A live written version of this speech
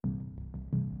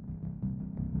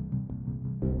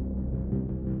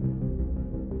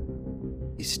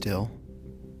Be still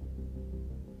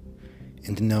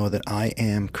and know that I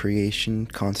am creation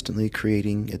constantly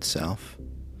creating itself,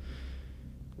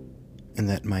 and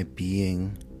that my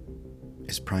being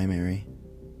is primary.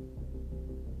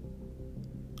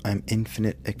 I'm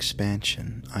infinite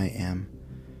expansion. I am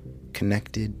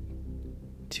connected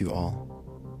to all.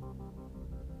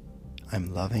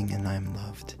 I'm loving and I'm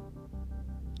loved.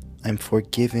 I'm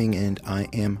forgiving and I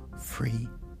am free.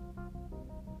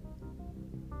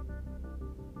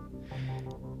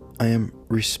 I am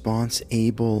response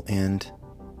able and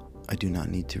I do not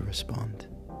need to respond.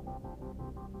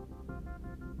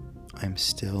 I am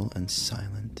still and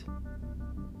silent.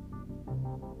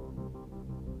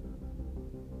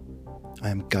 I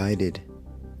am guided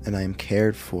and I am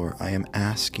cared for. I am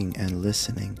asking and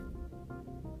listening.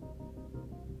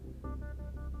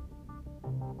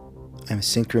 I am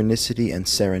synchronicity and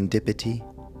serendipity.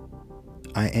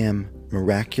 I am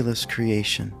miraculous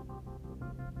creation.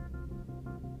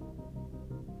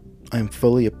 I am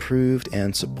fully approved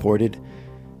and supported.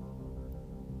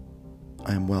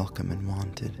 I am welcome and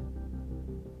wanted.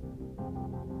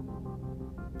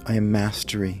 I am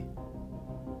mastery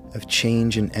of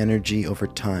change and energy over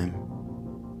time.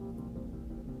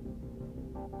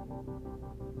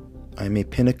 I am a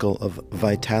pinnacle of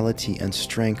vitality and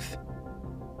strength.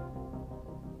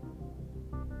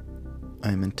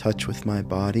 I am in touch with my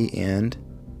body and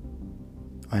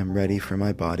I am ready for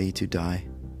my body to die.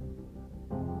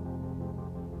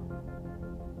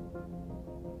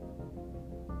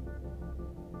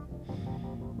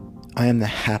 I am the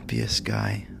happiest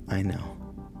guy I know.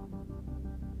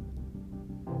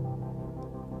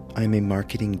 I am a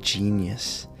marketing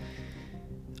genius.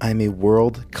 I am a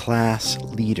world-class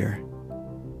leader.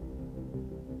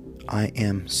 I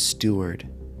am steward.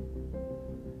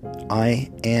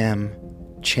 I am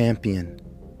champion.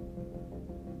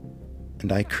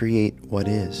 And I create what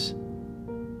is.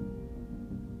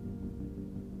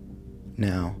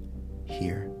 Now,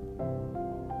 here.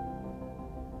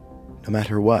 No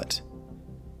matter what.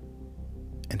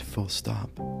 And full stop.